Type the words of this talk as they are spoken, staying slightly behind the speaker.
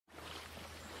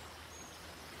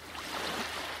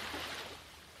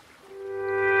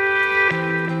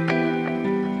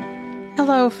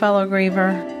Hello, fellow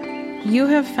griever. You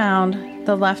have found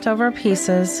the Leftover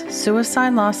Pieces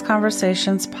Suicide Loss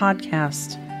Conversations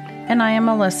podcast, and I am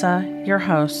Melissa, your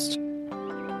host.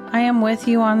 I am with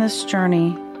you on this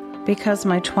journey because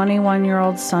my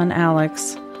 21-year-old son,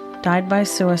 Alex, died by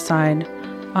suicide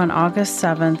on August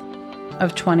 7th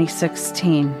of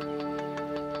 2016.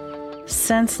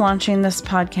 Since launching this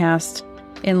podcast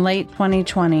in late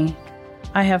 2020,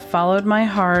 I have followed my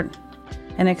heart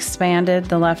and expanded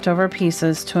the Leftover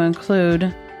Pieces to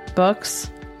include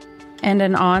books and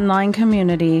an online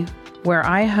community where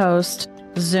I host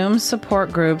Zoom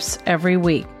support groups every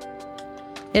week.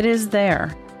 It is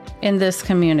there, in this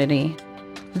community,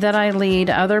 that I lead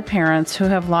other parents who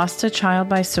have lost a child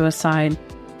by suicide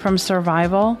from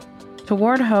survival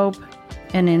toward hope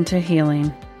and into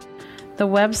healing. The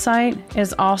website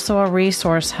is also a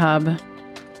resource hub,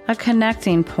 a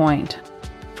connecting point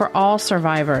for all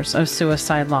survivors of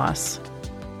suicide loss.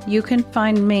 You can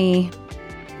find me,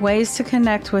 ways to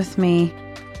connect with me,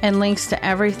 and links to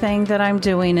everything that I'm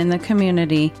doing in the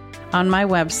community on my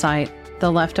website,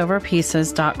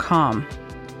 theleftoverpieces.com.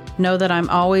 Know that I'm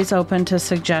always open to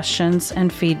suggestions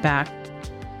and feedback.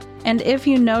 And if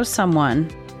you know someone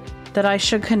that I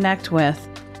should connect with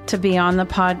to be on the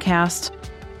podcast,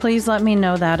 please let me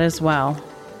know that as well.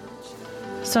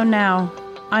 So now,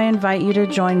 I invite you to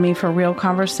join me for real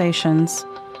conversations,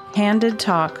 candid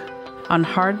talk on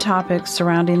hard topics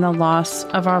surrounding the loss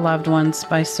of our loved ones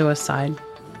by suicide.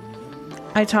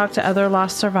 I talk to other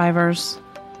loss survivors,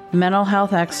 mental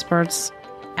health experts,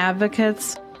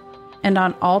 advocates, and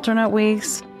on alternate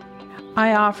weeks,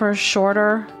 I offer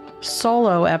shorter,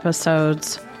 solo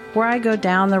episodes where I go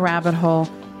down the rabbit hole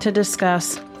to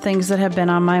discuss things that have been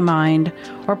on my mind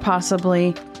or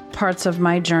possibly parts of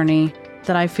my journey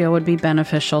that I feel would be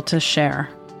beneficial to share.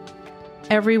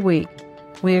 Every week,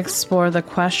 we explore the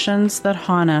questions that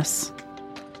haunt us,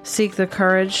 seek the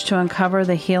courage to uncover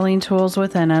the healing tools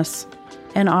within us,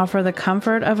 and offer the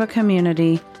comfort of a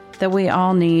community that we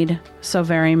all need so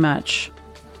very much.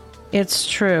 It's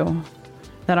true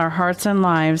that our hearts and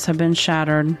lives have been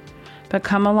shattered, but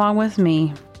come along with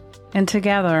me, and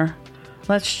together,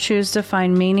 let's choose to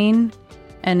find meaning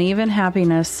and even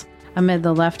happiness amid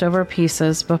the leftover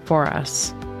pieces before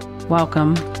us.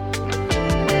 Welcome.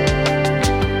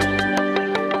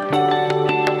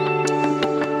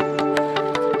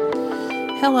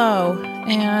 Hello,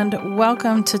 and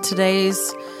welcome to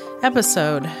today's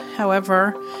episode.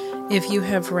 However, if you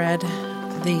have read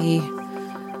the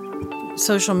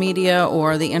social media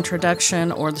or the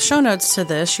introduction or the show notes to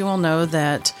this, you will know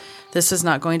that this is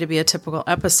not going to be a typical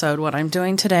episode. What I'm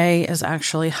doing today is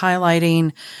actually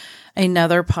highlighting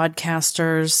another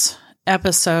podcaster's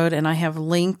episode, and I have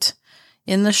linked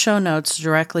in the show notes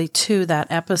directly to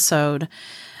that episode.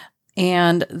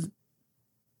 And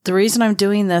the reason I'm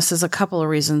doing this is a couple of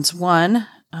reasons. One,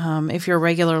 if you're a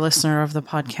regular listener of the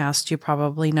podcast, you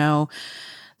probably know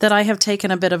that I have taken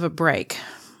a bit of a break.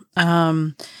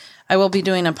 I will be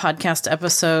doing a podcast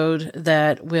episode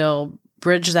that will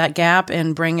bridge that gap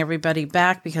and bring everybody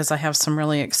back because I have some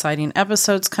really exciting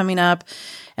episodes coming up,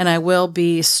 and I will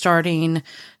be starting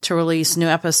to release new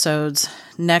episodes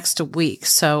next week.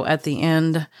 So at the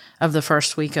end of the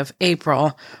first week of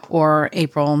April, or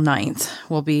April 9th,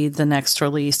 will be the next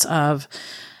release of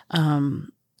a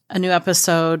new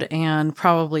episode, and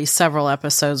probably several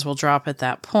episodes will drop at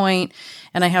that point.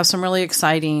 And I have some really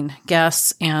exciting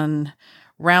guests and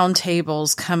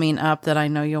roundtables coming up that I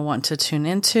know you'll want to tune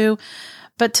into.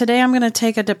 But today I'm going to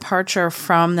take a departure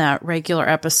from that regular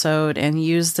episode and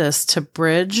use this to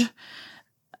bridge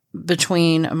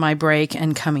between my break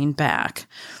and coming back.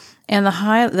 And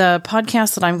the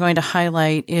podcast that I'm going to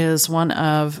highlight is one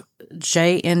of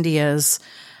Jay India's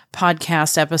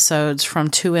podcast episodes from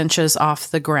 2 Inches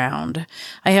Off the Ground.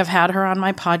 I have had her on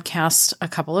my podcast a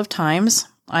couple of times.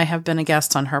 I have been a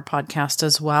guest on her podcast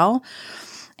as well.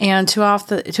 And 2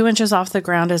 Inches Off the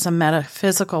Ground is a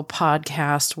metaphysical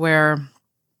podcast where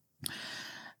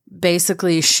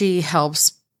basically she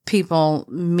helps people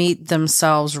meet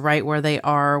themselves right where they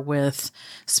are with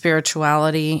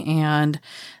spirituality. And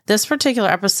this particular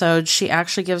episode, she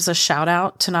actually gives a shout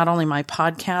out to not only my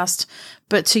podcast,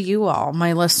 but to you all,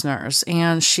 my listeners.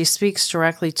 And she speaks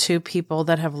directly to people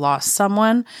that have lost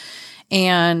someone.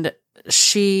 And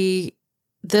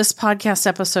this podcast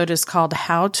episode is called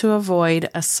How to Avoid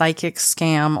a Psychic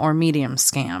Scam or Medium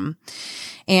Scam.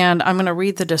 And I'm going to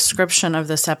read the description of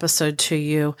this episode to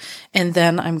you, and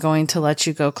then I'm going to let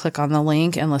you go click on the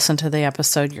link and listen to the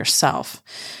episode yourself.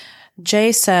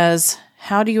 Jay says,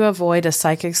 how do you avoid a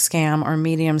psychic scam or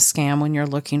medium scam when you're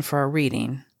looking for a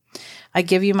reading? I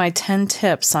give you my 10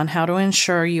 tips on how to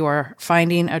ensure you are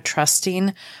finding a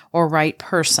trusting or right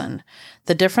person,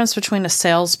 the difference between a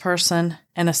salesperson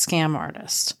and a scam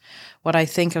artist, what I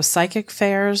think of psychic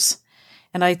fairs,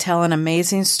 and I tell an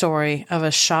amazing story of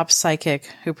a shop psychic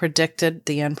who predicted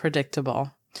the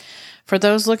unpredictable. For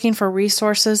those looking for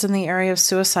resources in the area of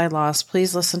suicide loss,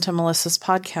 please listen to Melissa's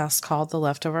podcast called The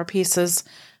Leftover Pieces,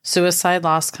 Suicide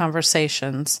Loss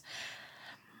Conversations.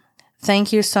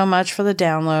 Thank you so much for the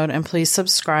download, and please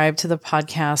subscribe to the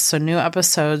podcast so new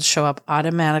episodes show up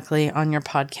automatically on your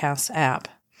podcast app.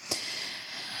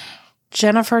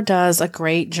 Jennifer does a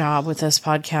great job with this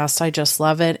podcast. I just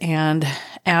love it. And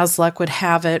as luck would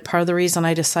have it, part of the reason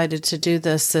I decided to do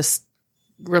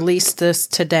release this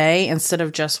today instead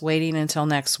of just waiting until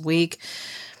next week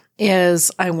is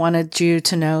I wanted you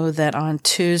to know that on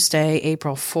Tuesday,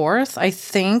 April 4th, I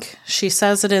think she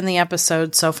says it in the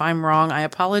episode. So if I'm wrong, I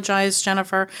apologize,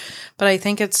 Jennifer, but I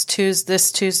think it's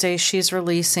this Tuesday, she's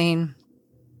releasing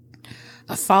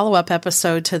a follow-up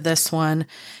episode to this one,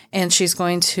 and she's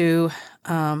going to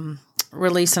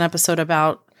release an episode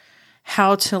about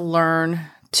how to learn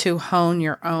to hone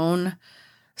your own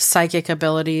psychic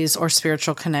abilities or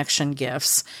spiritual connection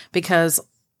gifts. Because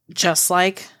just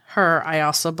like her, I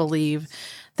also believe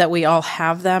that we all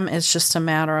have them. It's just a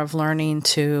matter of learning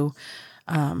to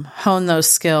hone those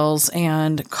skills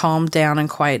and calm down and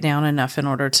quiet down enough in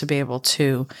order to be able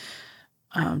to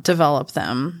develop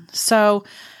them. So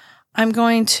I'm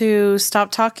going to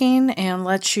stop talking and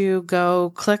let you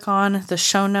go click on the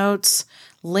show notes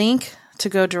link to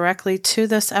go directly to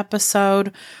this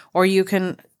episode, or you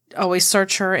can always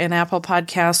search her in Apple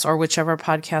Podcasts or whichever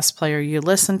podcast player you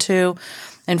listen to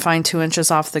and find 2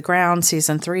 Inches Off the Ground,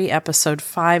 Season 3, Episode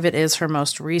 5. It is her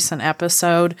most recent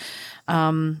episode.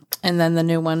 And then the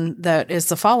new one that is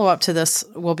the follow-up to this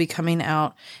will be coming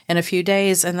out in a few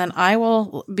days. And then I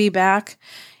will be back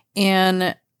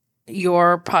in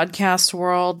your podcast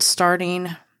world starting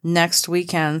next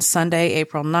weekend, Sunday,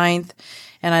 April 9th.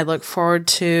 And I look forward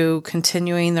to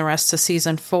continuing the rest of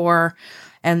Season 4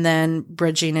 and then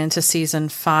bridging into Season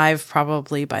 5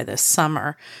 probably by this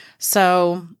summer.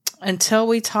 So until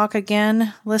we talk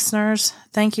again, listeners,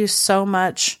 thank you so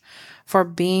much for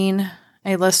being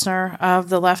a listener of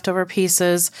The Leftover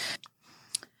Pieces.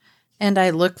 And I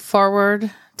look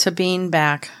forward to being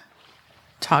back.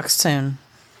 Talk soon.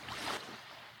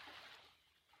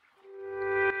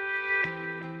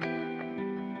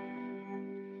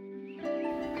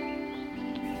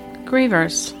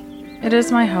 Grievers, it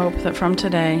is my hope that from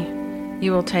today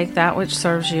you will take that which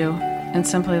serves you and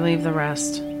simply leave the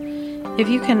rest. If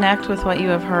you connect with what you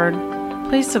have heard,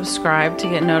 please subscribe to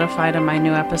get notified of my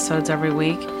new episodes every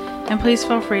week, and please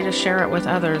feel free to share it with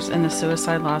others in the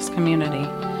suicide loss community.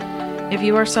 If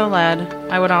you are so led,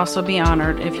 I would also be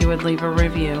honored if you would leave a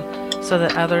review so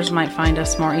that others might find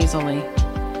us more easily.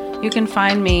 You can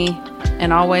find me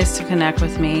and all ways to connect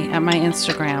with me at my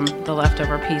Instagram, The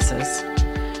Leftover Pieces.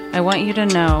 I want you to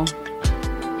know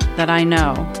that I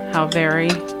know how very,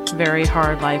 very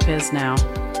hard life is now.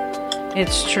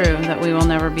 It's true that we will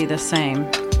never be the same,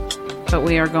 but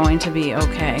we are going to be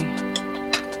okay.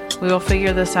 We will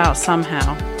figure this out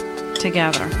somehow,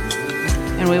 together,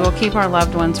 and we will keep our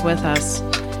loved ones with us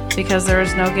because there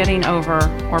is no getting over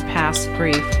or past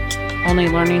grief, only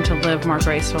learning to live more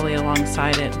gracefully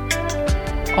alongside it.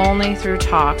 Only through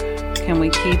talk can we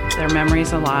keep their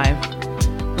memories alive,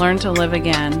 learn to live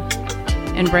again,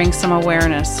 and bring some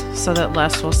awareness so that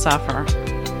less will suffer.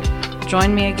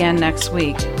 Join me again next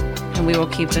week, and we will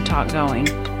keep the talk going.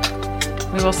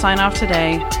 We will sign off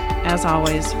today, as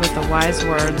always, with the wise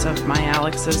words of my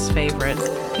Alex's favorite,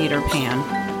 Peter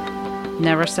Pan.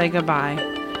 Never say goodbye,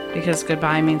 because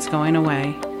goodbye means going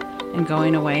away, and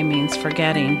going away means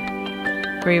forgetting.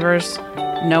 Grievers,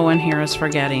 no one here is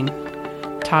forgetting.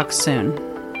 Talk soon.